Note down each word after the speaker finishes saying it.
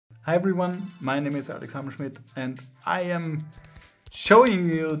Hi everyone, my name is Alexander Schmidt and I am showing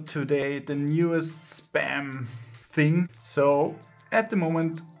you today the newest spam thing. So at the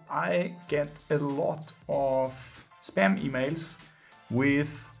moment I get a lot of spam emails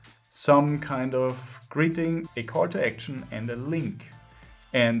with some kind of greeting, a call to action and a link.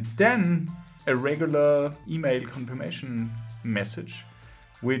 And then a regular email confirmation message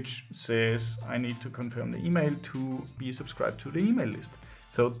which says I need to confirm the email to be subscribed to the email list.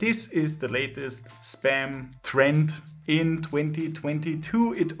 So this is the latest spam trend in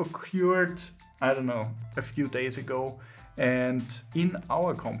 2022. It occurred, I don't know, a few days ago. And in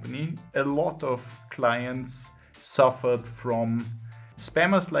our company, a lot of clients suffered from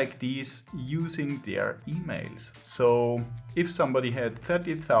spammers like these using their emails. So if somebody had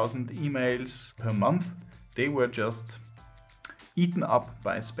 30,000 emails per month, they were just eaten up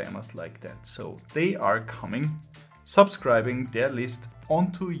by spammers like that. So they are coming, subscribing their list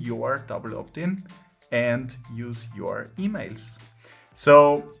onto your double opt-in and use your emails.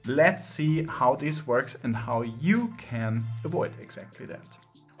 So let's see how this works and how you can avoid exactly that.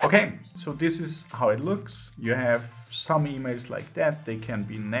 Okay, so this is how it looks. You have some emails like that. They can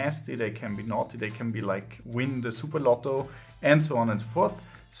be nasty, they can be naughty, they can be like win the super lotto and so on and so forth.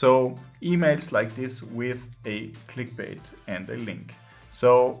 So emails like this with a clickbait and a link.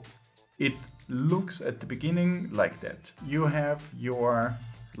 So it looks at the beginning like that. You have your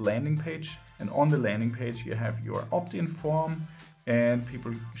landing page, and on the landing page you have your opt-in form, and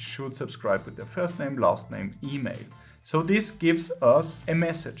people should subscribe with their first name, last name, email. So this gives us a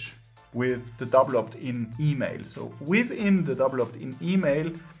message with the double opt-in email. So within the double opt-in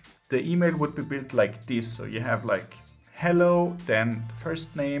email, the email would be built like this. So you have like hello, then the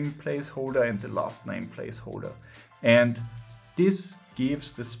first name placeholder and the last name placeholder. And this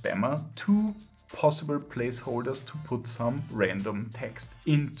gives the spammer two possible placeholders to put some random text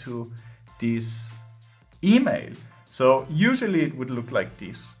into this email. So usually it would look like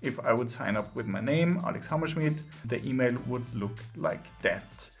this. If I would sign up with my name, Alex Hammerschmidt, the email would look like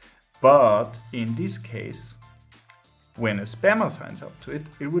that. But in this case, when a spammer signs up to it,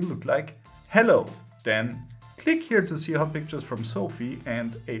 it would look like hello. Then click here to see hot pictures from Sophie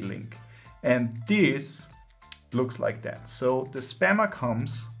and a link. And this looks like that. So the spammer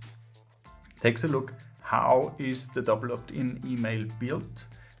comes, takes a look, how is the double opt-in email built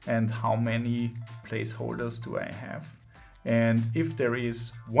and how many placeholders do I have. And if there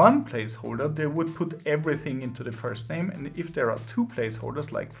is one placeholder, they would put everything into the first name. And if there are two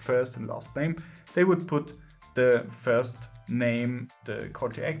placeholders like first and last name, they would put the first name, the call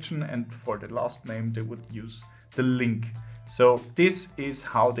to action, and for the last name, they would use the link. So this is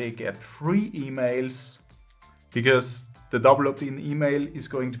how they get free emails, because the double opt-in email is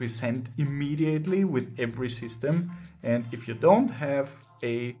going to be sent immediately with every system. And if you don't have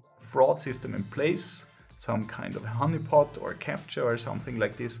a fraud system in place, some kind of honeypot or captcha or something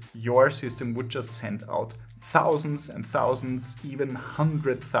like this, your system would just send out thousands and thousands, even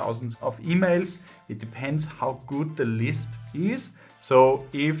 100,000 of emails. It depends how good the list is. So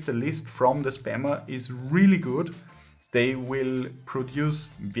if the list from the spammer is really good, they will produce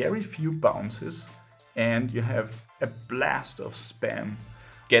very few bounces and you have a blast of spam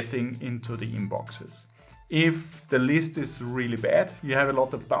getting into the inboxes. If the list is really bad, you have a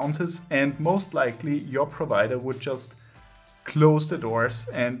lot of bounces, and most likely your provider would just close the doors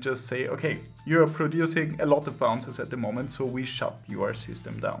and just say, okay, you're producing a lot of bounces at the moment, so we shut your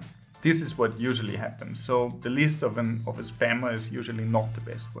system down. This is what usually happens. So the list of a spammer is usually not the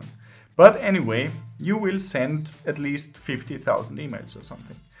best one. But anyway, you will send at least 50,000 emails or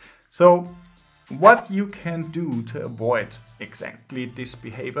something. So what you can do to avoid exactly this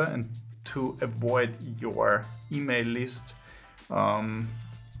behavior and to avoid your email list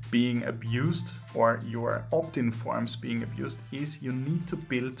being abused or your opt-in forms being abused is you need to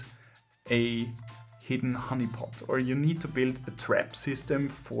build a hidden honeypot, or you need to build a trap system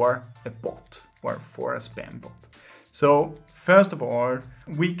for a bot or for a spam bot. So first of all,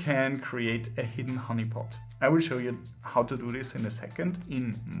 we can create a hidden honeypot. I will show you how to do this in a second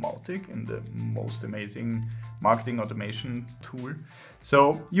in Mautic, in the most amazing marketing automation tool.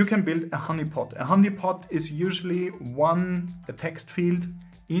 So you can build a honeypot. A honeypot is usually a text field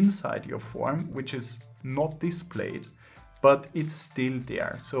inside your form, which is not displayed, but it's still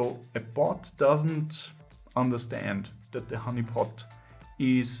there. So a bot doesn't understand that the honeypot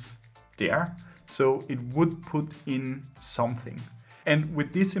is there. So it would put in something. And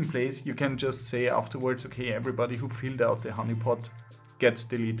with this in place, you can just say afterwards, okay, everybody who filled out the honeypot gets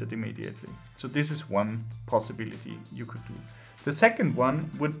deleted immediately. So this is one possibility you could do. The second one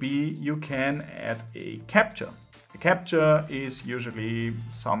would be you can add a captcha. A CAPTCHA is usually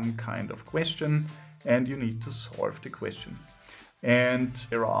some kind of question and you need to solve the question. And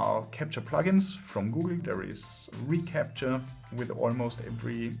there are CAPTCHA plugins from Google. There is reCAPTCHA. With almost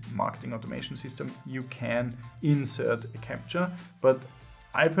every marketing automation system you can insert a CAPTCHA, but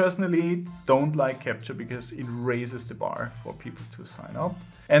I personally don't like CAPTCHA because it raises the bar for people to sign up.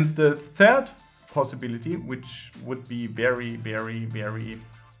 And the third possibility, which would be very, very, very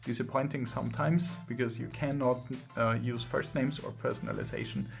disappointing sometimes because you cannot use first names or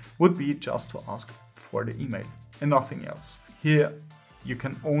personalization, would be just to ask for the email and nothing else. Here you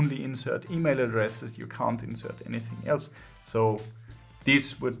can only insert email addresses, you can't insert anything else. So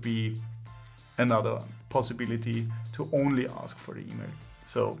this would be another possibility to only ask for the email.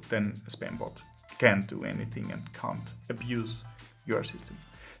 So then a spam bot can't do anything and can't abuse your system.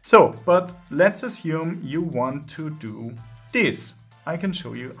 So, but let's assume you want to do this. I can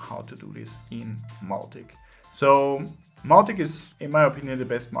show you how to do this in mautic. So mautic is, in my opinion, the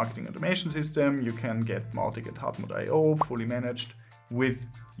best marketing automation system. You can get mautic at hardmode.io, fully managed with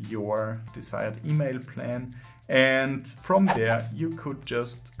your desired email plan. And from there, you could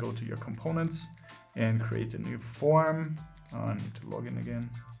just go to your components and create a new form. I need to log in again.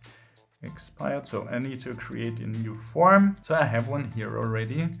 Expired, so I need to create a new form. So I have one here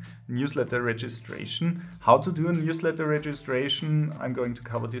already, newsletter registration. How to do a newsletter registration, I'm going to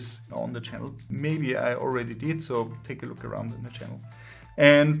cover this on the channel. Maybe I already did, so take a look around in the channel.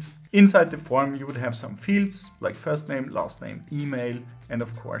 And inside the form you would have some fields like first name, last name, email, and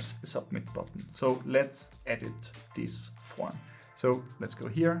of course a submit button. So let's edit this form. So let's go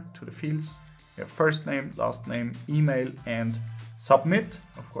here to the fields. You have first name, last name, email, and submit.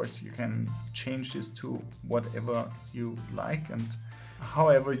 Of course, you can change this to whatever you like and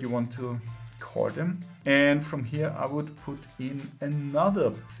however you want to call them. And from here, I would put in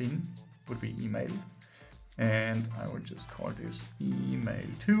another thing, would be email. And I would just call this email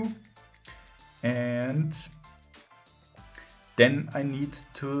 2. And then I need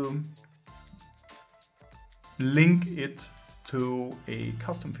to link it to a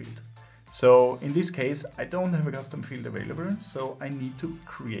custom field. So in this case, I don't have a custom field available, so I need to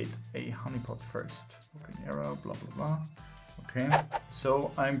create a honeypot first. Open error, blah, blah, blah. Okay, so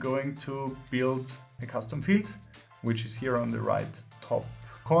I'm going to build a custom field, which is here on the right top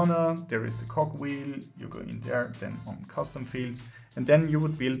corner. There is the cogwheel, you go in there, then on custom fields, and then you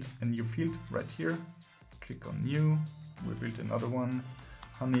would build a new field right here. Click on new, we build another one,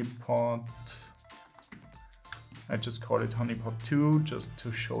 honeypot. I just call it honeypot 2 just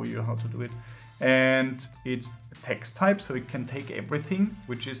to show you how to do it. And it's a text type, so it can take everything,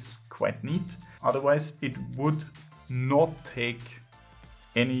 which is quite neat. Otherwise, it would not take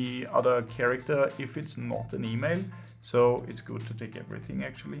any other character if it's not an email. So it's good to take everything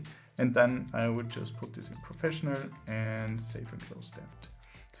actually. And then I would just put this in professional and save and close that.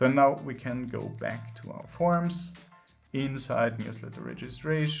 So now we can go back to our forms. Inside newsletter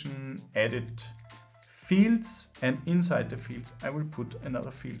registration, edit fields, and inside the fields I will put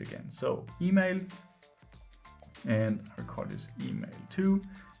another field again. So email, and I'll call this email 2,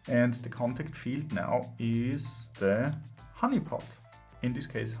 and the contact field now is the honeypot. In this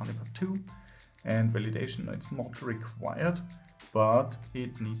case honeypot 2, and validation, it's not required, but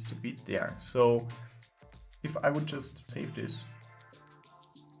it needs to be there. So if I would just save this,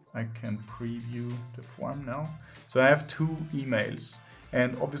 I can preview the form now. So I have 2 emails,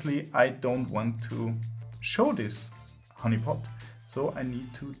 and obviously I don't want to show this honeypot, so I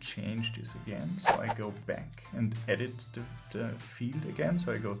need to change this again. So I go back and edit the field again.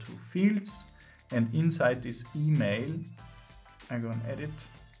 So I go to fields, and inside this email I go and edit,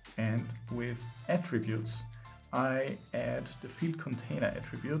 and with attributes I add the field container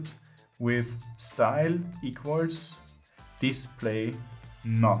attribute with style equals display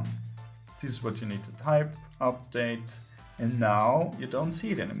none. This is what you need to type, update, and now you don't see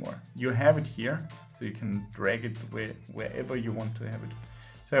it anymore. You have it here, so you can drag it wherever you want to have it.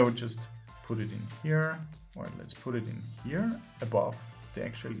 So I would just put it in here, or let's put it in here above the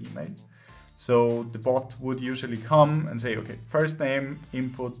actual email. So the bot would usually come and say, okay, first name,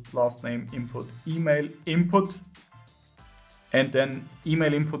 input, last name, input, email, input, and then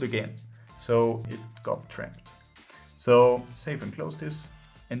email input again. So it got trapped. So save and close this.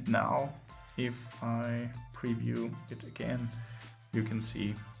 And now if I preview it again, you can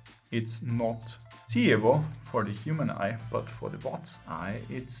see it's not seeable for the human eye, but for the bot's eye,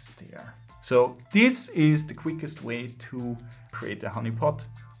 it's there. So this is the quickest way to create a honeypot.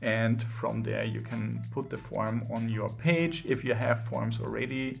 And from there you can put the form on your page. If you have forms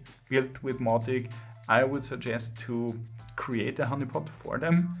already built with mautic, I would suggest to create a honeypot for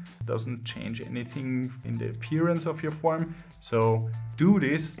them. It doesn't change anything in the appearance of your form. So do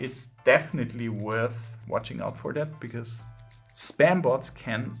this. It's definitely worth watching out for that, because spam bots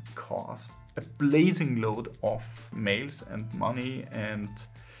can cause a blazing load of mails and money and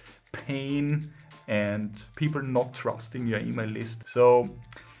pain and people not trusting your email list. So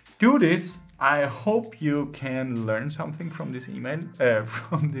do this. I hope you can learn something from this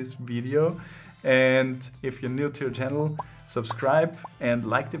from this video. And if you're new to your channel, subscribe and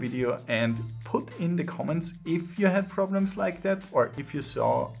like the video, and put in the comments if you had problems like that, or if you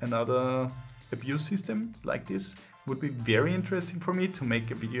saw another abuse system like this. Would be very interesting for me to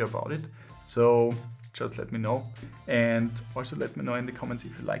make a video about it. So just let me know, and also let me know in the comments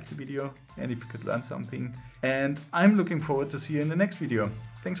if you liked the video and if you could learn something. And I'm looking forward to see you in the next video.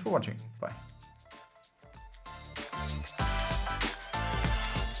 Thanks for watching. Bye.